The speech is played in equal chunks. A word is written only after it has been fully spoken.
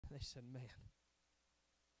And they said, man,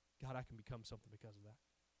 God, I can become something because of that.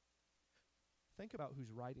 Think about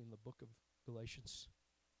who's writing the book of Galatians.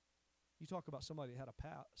 You talk about somebody that had a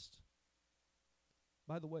past.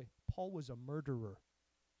 By the way, Paul was a murderer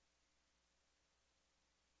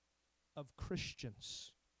of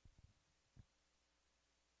Christians.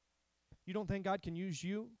 You don't think God can use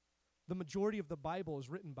you? The majority of the Bible is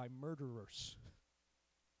written by murderers.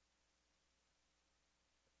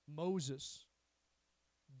 Moses,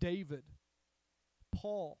 David,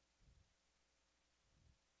 Paul.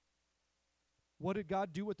 What did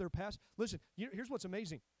God do with their past? Listen, here's what's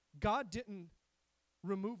amazing. God didn't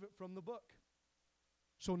remove it from the book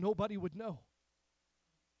so nobody would know.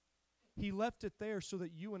 He left it there so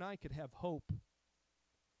that you and I could have hope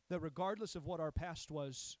that regardless of what our past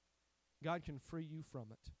was, God can free you from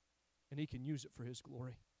it, and He can use it for His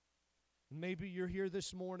glory. And maybe you're here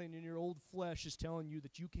this morning and your old flesh is telling you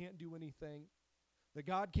that you can't do anything, that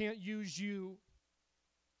God can't use you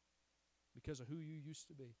because of who you used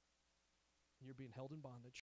to be. And you're being held in bondage.